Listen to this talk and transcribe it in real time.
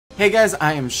Hey guys,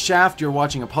 I am Shaft. You're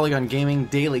watching a Polygon Gaming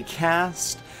daily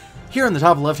cast. Here on the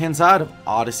top left-hand side of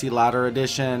Odyssey Ladder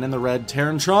Edition in the red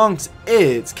Terran trunks,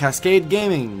 it's Cascade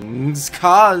Gaming's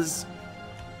Kaz.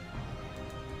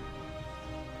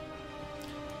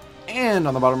 And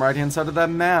on the bottom right-hand side of that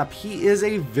map, he is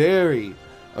a very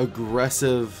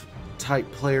aggressive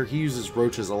type player. He uses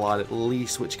roaches a lot at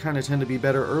least, which kind of tend to be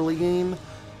better early game.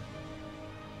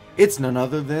 It's none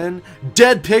other than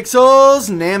Dead Pixels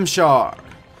Namshar.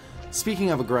 Speaking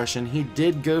of aggression, he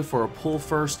did go for a pull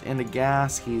first into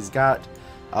gas. He's got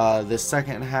this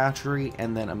second hatchery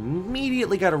and then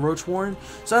immediately got a roach warren.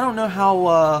 So I don't know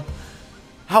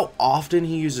how often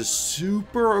he uses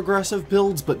super aggressive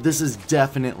builds, but this is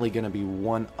definitely going to be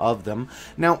one of them.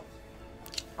 Now,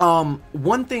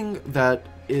 one thing that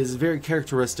is very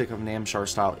characteristic of Namshar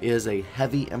style is a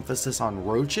heavy emphasis on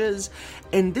roaches,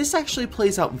 and this actually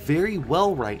plays out very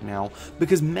well right now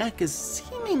because mech is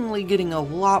seemingly getting a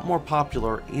lot more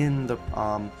popular in the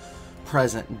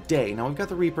present day. Now we've got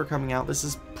the Reaper coming out. This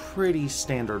is pretty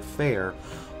standard fare,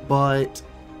 but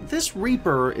this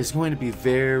Reaper is going to be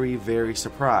very, very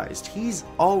surprised. He's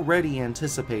already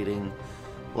anticipating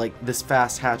like this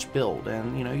fast hatch build,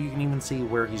 and you know, you can even see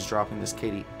where he's dropping this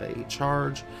KD8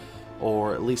 charge,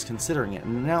 or at least considering it.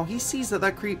 And now he sees that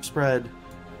that creep spread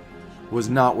was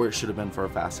not where it should have been for a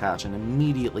fast hatch, and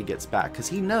immediately gets back because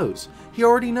he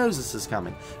already knows this is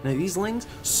coming. Now these lings,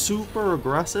 super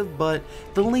aggressive, but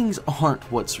the lings aren't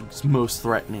what's most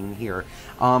threatening here.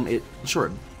 It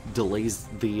delays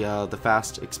the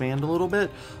fast expand a little bit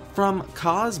from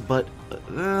Kaz, but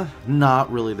not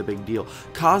really the big deal.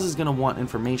 Kaz is going to want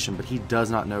information, but he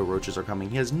does not know roaches are coming.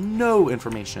 He has no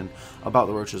information about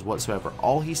the roaches whatsoever.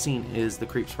 All he's seen is the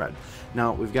creep spread.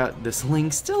 Now, we've got this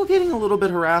Ling still getting a little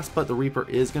bit harassed, but the Reaper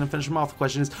is going to finish him off. The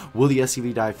question is, will the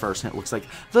SCV die first? And it looks like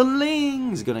the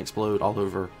Ling's going to explode all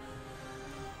over.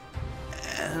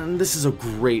 And this is a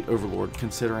great Overlord,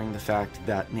 considering the fact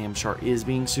that Namshar is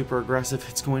being super aggressive.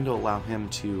 It's going to allow him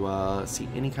to see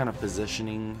any kind of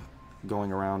positioning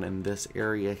going around in this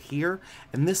area here.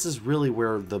 And this is really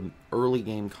where the early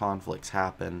game conflicts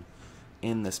happen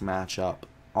in this matchup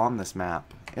on this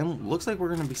map. And looks like we're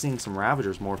going to be seeing some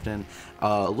Ravagers morphed in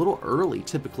a little early.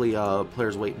 Typically,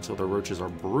 players wait until their roaches are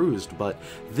bruised, but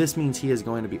this means he is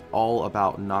going to be all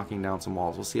about knocking down some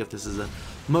walls. We'll see if this is the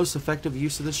most effective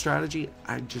use of this strategy.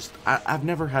 I've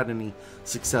never had any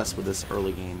success with this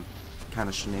early game kind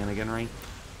of shenaniganry.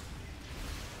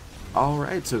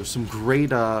 Alright, so some great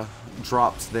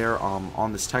drops there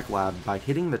on this tech lab. By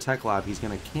hitting the tech lab, he's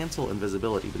going to cancel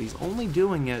invisibility, but he's only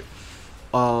doing it,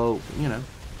 you know,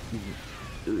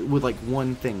 with like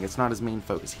one thing. It's not his main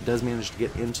focus. He does manage to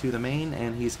get into the main,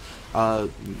 and he's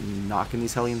knocking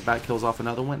these Hellions back, kills off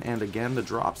another one, and again the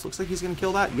drops. Looks like he's going to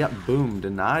kill that. Yep, boom,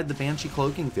 denied the Banshee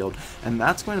cloaking field, and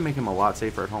that's going to make him a lot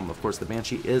safer at home. Of course, the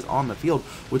Banshee is on the field,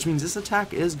 which means this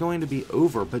attack is going to be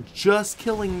over, but just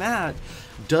killing that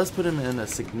does put him in a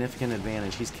significant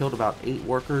advantage. He's killed about 8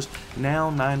 workers,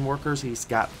 now 9 workers. He's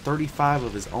got 35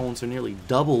 of his own, so nearly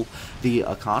double the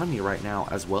economy right now,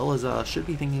 as well as should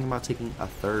be thinking about taking a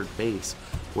 3rd base.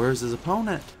 Where's his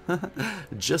opponent?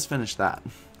 Just finished that.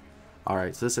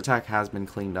 Alright, so this attack has been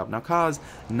cleaned up. Now Kaz,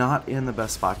 not in the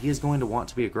best spot. He is going to want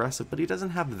to be aggressive, but he doesn't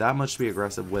have that much to be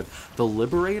aggressive with. The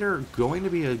Liberator going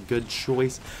to be a good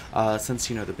choice since,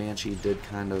 you know, the Banshee did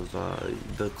kind of,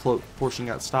 the cloak portion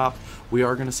got stopped. We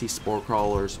are going to see Spore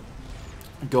Crawlers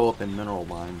go up in Mineral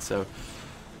Mine, so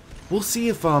we'll see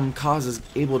if Kaz is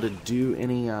able to do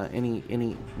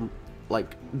any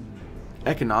like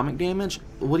economic damage.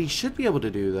 What he should be able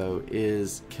to do, though,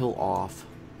 is kill off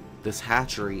this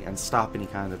hatchery and stop any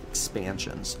kind of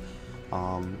expansions,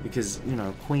 because, you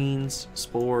know, queens,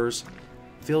 spores,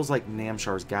 feels like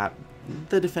Namshar's got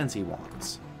the defense he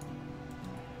wants.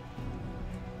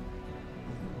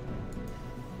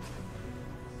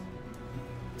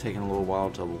 Taking a little while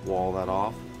to wall that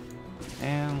off,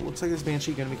 and looks like this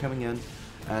Banshee going to be coming in,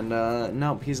 and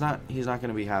nope, he's not going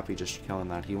to be happy just killing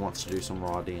that. He wants to do some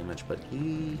raw damage, but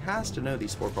he has to know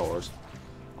these Spore Crawlers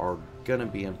are gonna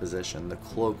be in position. The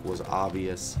cloak was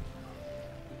obvious.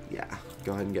 Yeah,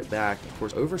 go ahead and get back. Of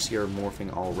course, Overseer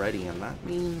morphing already, and that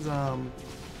means the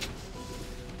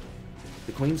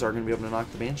Queens are gonna be able to knock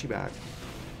the Banshee back,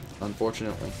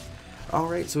 unfortunately.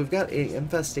 Alright, so we've got a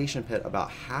infestation pit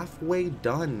about halfway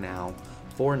done now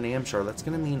for Namshar. That's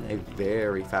going to mean a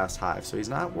very fast hive. So he's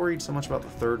not worried so much about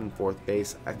the 3rd and 4th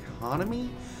base economy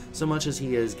so much as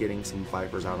he is getting some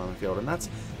Vipers out on the field. And that's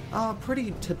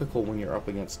pretty typical when you're up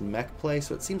against mech play.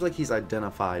 So it seems like he's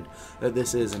identified that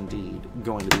this is indeed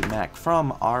going to be mech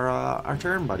from our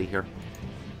Terran buddy here.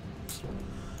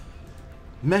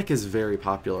 Mech is very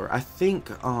popular. I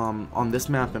think on this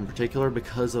map in particular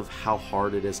because of how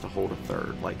hard it is to hold a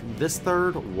third. Like this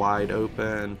third, wide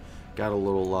open, got a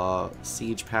little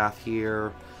siege path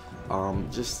here,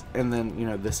 and then you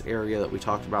know this area that we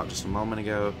talked about just a moment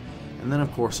ago, and then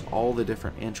of course all the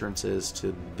different entrances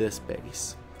to this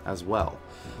base as well.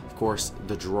 Of course,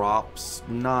 the drops,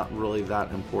 not really that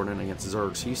important against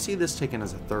Zerg, so you see this taken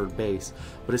as a third base,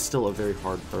 but it's still a very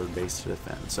hard third base to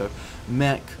defend. So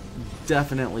Mech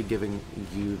definitely giving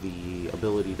you the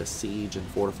ability to siege and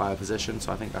fortify a position,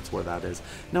 so I think that's where that is.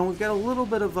 Now we've got a little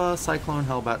bit of Cyclone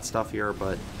Hellbat stuff here,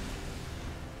 but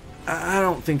I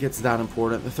don't think it's that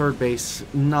important. The third base,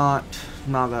 not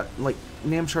that, like,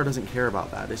 Namshar doesn't care about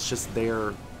that. It's just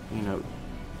there, you know,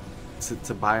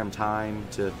 to buy him time,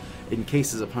 to in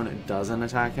case his opponent doesn't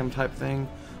attack him type thing.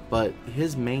 But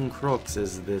his main crux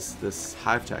is this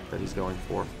hive tech that he's going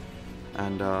for.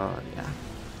 And yeah,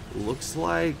 looks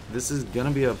like this is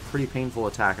gonna be a pretty painful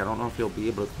attack. I don't know if he'll be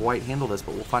able to quite handle this,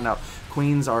 but we'll find out.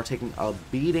 Queens are taking a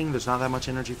beating. There's not that much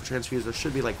energy for transfuse. There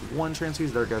should be like one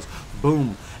transfuse. There it goes.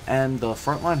 Boom. And the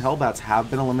frontline Hellbats have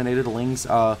been eliminated. Lings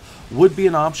would be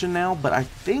an option now, but I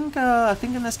think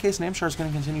in this case Namshar is going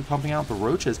to continue pumping out the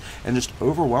roaches and just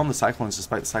overwhelm the Cyclones,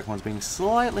 despite the Cyclones being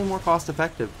slightly more cost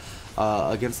effective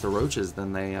against the roaches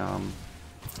than they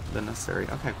than necessary.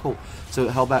 Okay, cool. So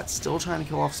the Hellbat's still trying to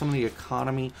kill off some of the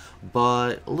economy,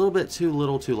 but a little bit too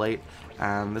little too late.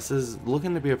 And this is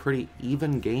looking to be a pretty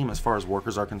even game as far as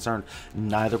workers are concerned.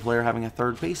 Neither player having a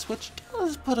third base, which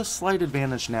does put a slight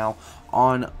advantage now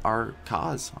on our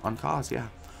cause. Yeah.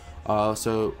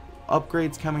 So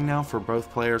upgrades coming now for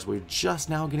both players. We're just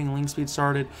now getting Ling speed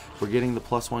started. We're getting the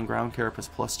 +1 ground carapace,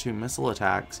 +2 missile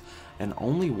attacks, and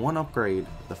only one upgrade,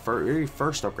 the very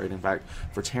first upgrade in fact,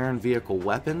 for Terran vehicle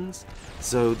weapons.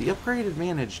 So the upgrade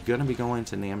advantage going to be going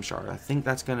to Namshar. I think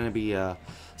that's going to be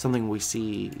something we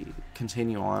see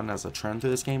continue on as a trend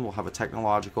through this game. We'll have a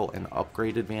technological and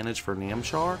upgrade advantage for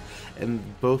Namshar, and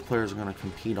both players are going to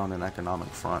compete on an economic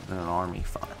front and an army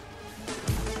front.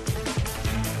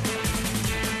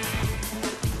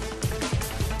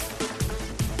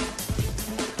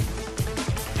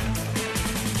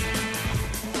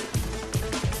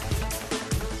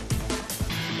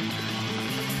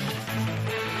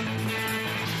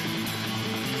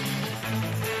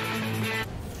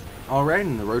 Alright,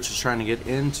 and the Roach is trying to get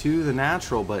into the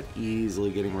natural, but easily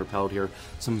getting repelled here.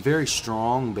 Some very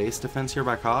strong base defense here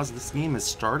by Kaz. This game is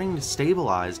starting to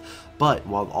stabilize, but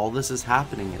while all this is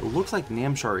happening, it looks like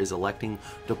Namshar is electing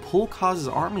to pull Kaz's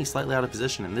army slightly out of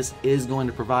position, and this is going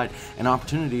to provide an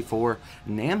opportunity for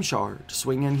Namshar to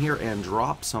swing in here and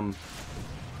drop some...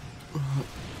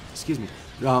 excuse me.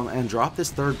 And drop this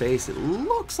third base. It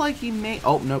looks like he may...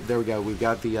 Oh, nope, there we go. We've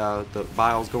got the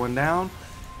vials going down,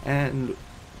 and...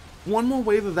 one more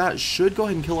wave of that should go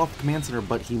ahead and kill off the command center,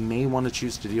 but he may want to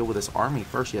choose to deal with this army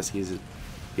first. Yes, he's...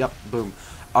 Yep, boom.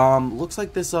 Looks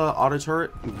like this auto turret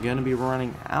is going to be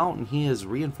running out, and he is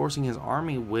reinforcing his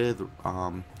army with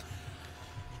some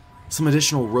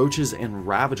additional roaches and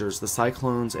ravagers. The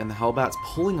Cyclones and the Hellbats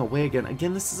pulling away again.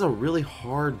 Again, this is a really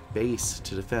hard base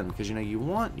to defend, because, you know, you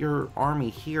want your army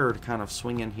here to kind of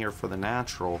swing in here for the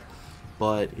natural,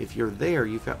 but if you're there,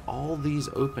 you've got all these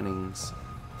openings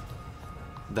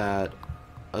that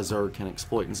a Zerg can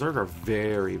exploit, and Zerg are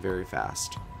very, very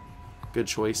fast. Good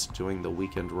choice doing the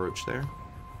weakened roach there.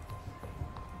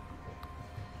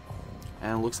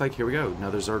 And it looks like, here we go,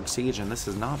 another Zerg siege, and this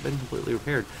has not been completely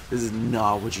repaired. This is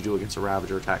not what you do against a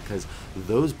Ravager attack, because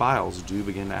those biles do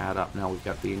begin to add up. Now we've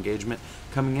got the engagement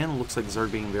coming in. It looks like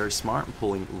Zerg being very smart and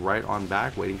pulling right on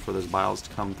back, waiting for those biles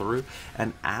to come through.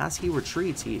 And as he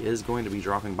retreats, he is going to be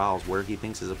dropping biles where he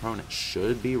thinks his opponent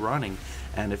should be running.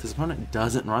 And if his opponent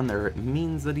doesn't run there, it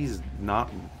means that he's not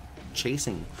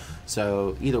chasing.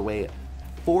 So either way,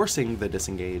 forcing the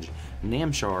disengage,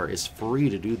 Namshar is free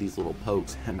to do these little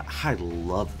pokes, and I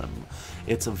love them.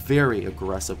 It's a very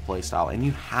aggressive playstyle, and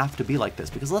you have to be like this,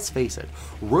 because let's face it,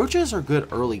 roaches are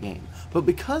good early game, but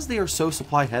because they are so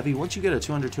supply heavy, once you get a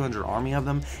 200-200 army of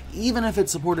them, even if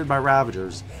it's supported by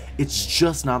Ravagers, it's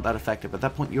just not that effective. At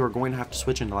that point, you are going to have to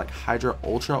switch into like Hydra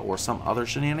Ultra or some other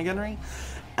shenaniganry.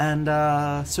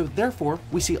 And so therefore,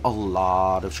 we see a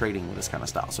lot of trading with this kind of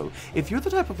style. So if you're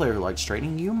the type of player who likes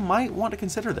trading, you might want to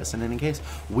consider this. In any case,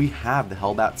 we have the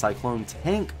Hellbat Cyclone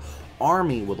tank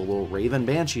army with a little Raven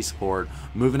Banshee support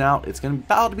moving out. It's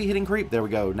about to be hitting creep. There we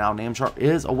go. Now Namshar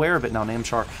is aware of it. Now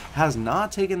Namshar has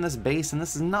not taken this base, and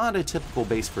this is not a typical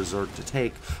base for Zerg to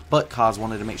take, but Kaz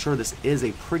wanted to make sure this is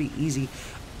a pretty easy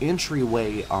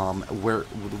entryway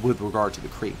with regard to the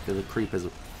creep. The creep is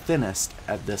thinnest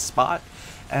at this spot.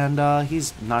 And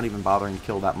he's not even bothering to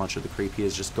kill that much of the creep. He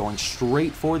is just going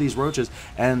straight for these roaches.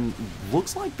 And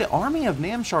looks like the army of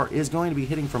Namshar is going to be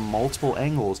hitting from multiple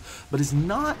angles. But it's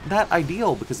not that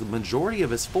ideal because the majority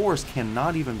of his force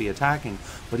cannot even be attacking.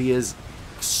 But he is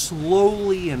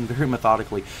slowly and very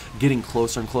methodically getting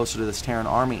closer and closer to this Terran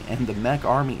army. And the mech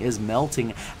army is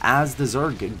melting as the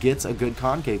Zerg gets a good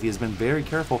concave. He has been very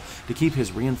careful to keep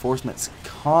his reinforcements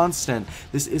constant.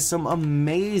 This is some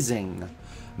amazing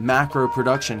macro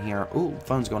production here. Ooh,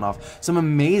 phone's going off. Some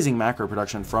amazing macro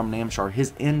production from Namshar.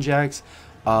 His injects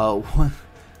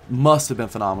must have been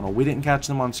phenomenal. We didn't catch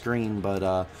them on screen,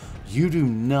 but you do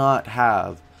not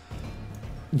have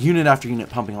unit after unit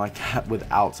pumping like that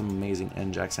without some amazing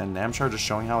injects. And Namshar just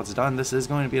showing how it's done. This is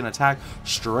going to be an attack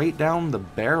straight down the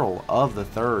barrel of the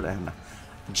third, and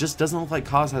it just doesn't look like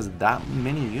Kaz has that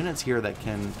many units here that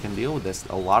can deal with this.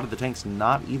 A lot of the tanks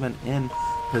not even in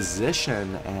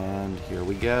position, and here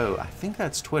we go. I think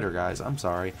that's Twitter, guys. I'm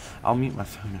sorry. I'll mute my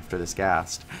phone after this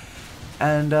cast.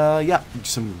 And yeah,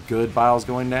 some good biles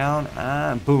going down,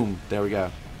 and boom, there we go.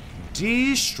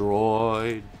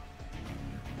 Destroyed.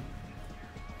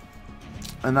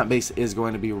 And that base is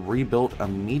going to be rebuilt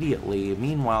immediately.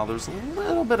 Meanwhile, there's a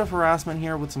little bit of harassment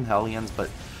here with some Hellions,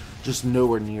 but just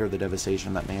nowhere near the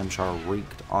devastation that Namshar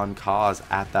wreaked on Kaz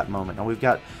at that moment. Now we've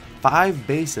got 5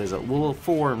 bases, well,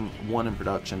 4 and 1 in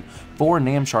production for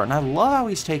Namshar, and I love how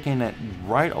he's taking it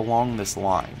right along this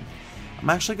line. I'm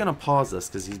actually going to pause this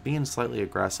because he's being slightly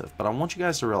aggressive, but I want you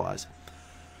guys to realize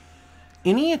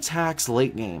any attacks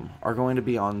late game are going to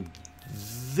be on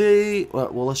the,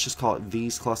 well, let's just call it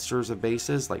these clusters of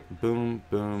bases, like boom,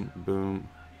 boom, boom,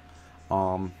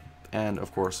 and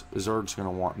of course Zerg's going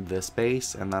to want this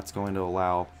base, and that's going to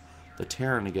allow the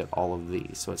Terran to get all of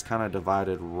these. So it's kind of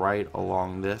divided right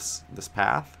along this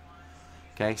path.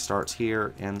 Okay, starts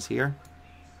here, ends here.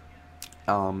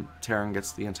 Terran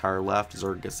gets the entire left,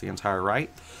 Zerg gets the entire right.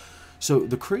 So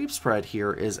the creep spread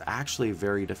here is actually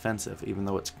very defensive, even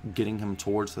though it's getting him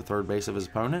towards the third base of his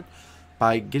opponent.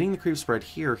 By getting the creep spread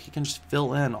here, he can just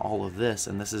fill in all of this,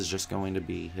 and this is just going to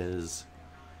be his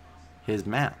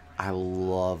map. I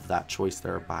love that choice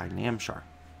there by Namshar.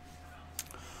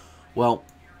 Well,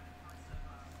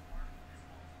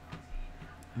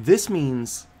 this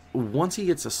means once he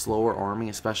gets a slower army,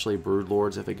 especially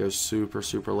Broodlords, if it goes super,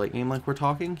 super late game like we're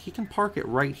talking, he can park it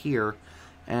right here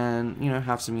and, you know,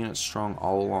 have some units strong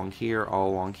all along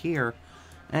here.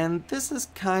 And this is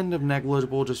kind of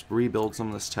negligible, just rebuild some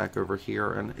of this tech over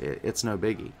here, and it's no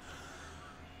biggie.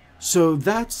 So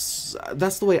that's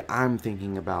the way I'm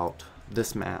thinking about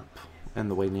this map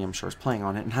and the way Namshar's playing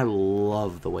on it, and I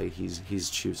love the way he's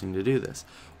choosing to do this.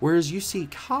 Whereas you see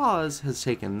Kaz has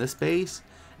taken this base,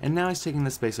 and now he's taking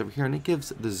this base over here, and it gives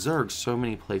the Zerg so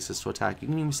many places to attack. You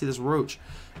can even see this Roach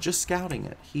just scouting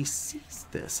it. He sees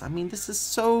this. I mean, this is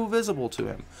so visible to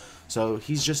him. So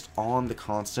he's just on the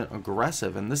constant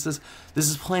aggressive, and this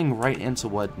is playing right into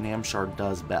what Namshar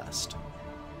does best.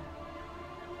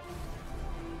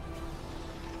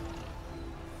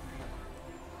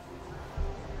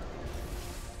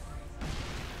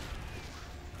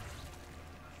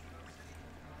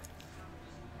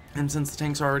 And since the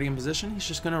tanks are already in position, he's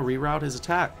just going to reroute his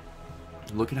attack.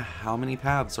 Look at how many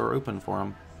paths are open for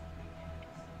him.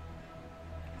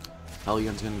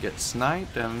 Hellion's going to get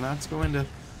sniped, and that's going to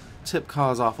tip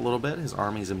Kaz off a little bit. His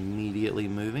army's immediately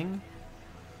moving.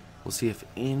 We'll see if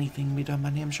anything can be done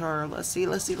by Namshar. Let's see.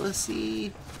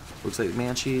 Looks like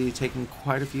Banshee taking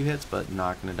quite a few hits, but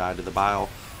not going to die to the bile.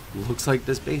 Looks like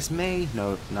this base may.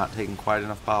 No, not taking quite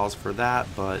enough biles for that,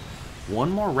 but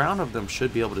one more round of them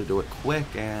should be able to do it quick,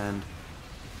 and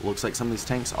looks like some of these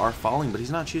tanks are falling, but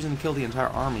he's not choosing to kill the entire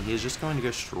army. He is just going to go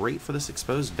straight for this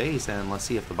exposed base, and let's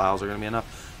see if the biles are going to be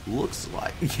enough. Looks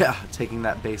like, yeah, taking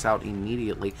that base out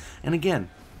immediately. And again,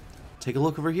 take a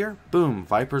look over here. Boom,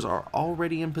 Vipers are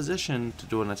already in position to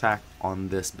do an attack on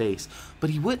this base,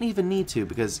 but he wouldn't even need to,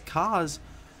 because Kaz,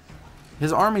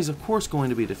 his army's of course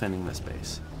going to be defending this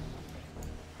base.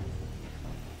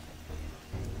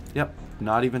 Yep,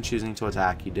 not even choosing to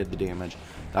attack. He did the damage.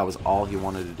 That was all he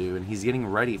wanted to do, and he's getting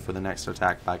ready for the next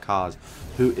attack by Kaz,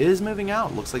 who is moving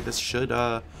out. Looks like this should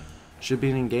be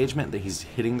an engagement that he's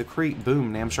hitting the creep.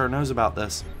 Boom, Namshar knows about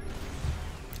this.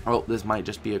 Oh, this might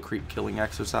just be a creep killing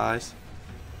exercise.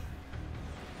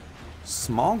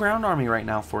 Small ground army right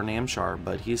now for Namshar,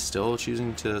 but he's still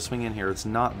choosing to swing in here. It's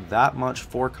not that much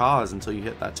for Kaz until you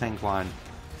hit that tank line.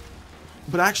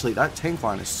 But actually, that tank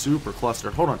line is super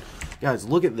clustered. Hold on. Guys,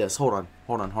 look at this. Hold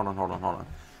on.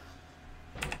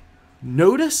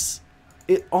 Notice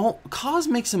Kaz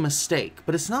makes a mistake,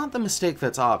 but it's not the mistake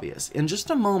that's obvious. In just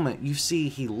a moment, you see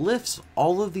he lifts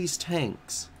all of these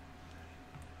tanks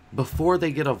before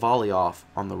they get a volley off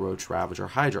on the roach-ravager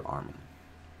Hydra army.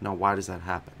 Now, why does that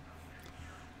happen?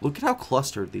 Look at how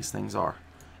clustered these things are.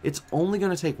 It's only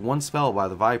going to take one spell by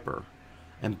the Viper,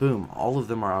 and boom, all of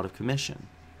them are out of commission.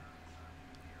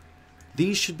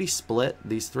 These should be split,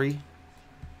 these three,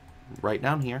 right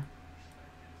down here.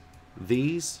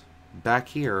 These back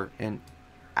here, and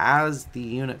as the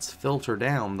units filter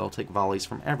down, they'll take volleys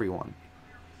from everyone.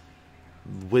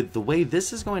 With the way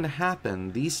this is going to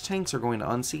happen, these tanks are going to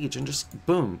unsiege and just,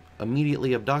 boom,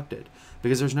 immediately abducted.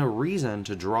 Because there's no reason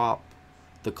to drop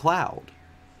the cloud.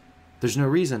 There's no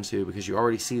reason to, because you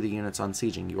already see the units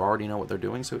unsieging. You already know what they're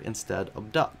doing, so instead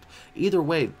abduct. Either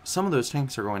way, some of those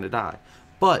tanks are going to die.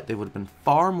 But they would have been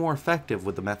far more effective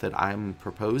with the method I'm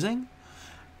proposing,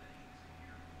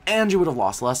 and you would have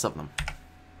lost less of them.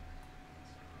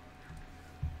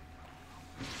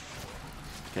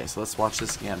 Okay, so let's watch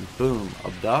this again. Boom,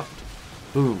 abduct.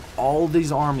 Boom, all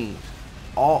these armies,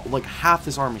 like half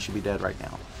this army should be dead right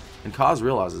now. And Kaz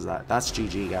realizes that. That's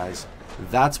GG, guys.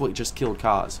 That's what just killed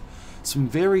Kaz. Some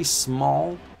very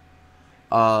small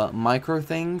micro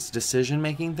things,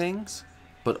 decision-making things,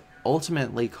 but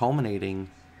ultimately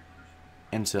culminating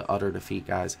into utter defeat,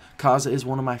 guys. Kaz is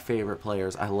one of my favorite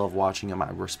players. I love watching him. I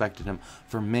respected him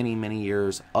for many, many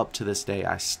years. Up to this day,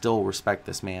 I still respect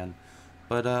this man.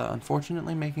 But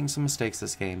unfortunately making some mistakes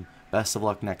this game. Best of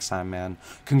luck next time, man.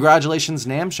 Congratulations,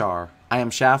 Namshar. I am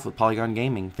Shaft with Polygon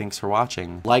Gaming. Thanks for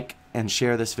watching. Like and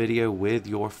share this video with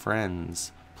your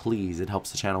friends. Please, it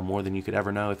helps the channel more than you could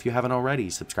ever know. If you haven't already,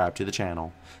 subscribe to the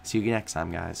channel. See you next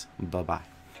time, guys. Bye-bye.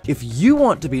 If you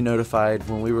want to be notified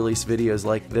when we release videos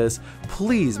like this,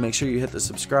 please make sure you hit the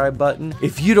subscribe button.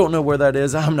 If you don't know where that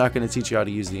is, I'm not going to teach you how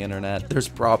to use the internet. There's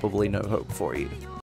probably no hope for you.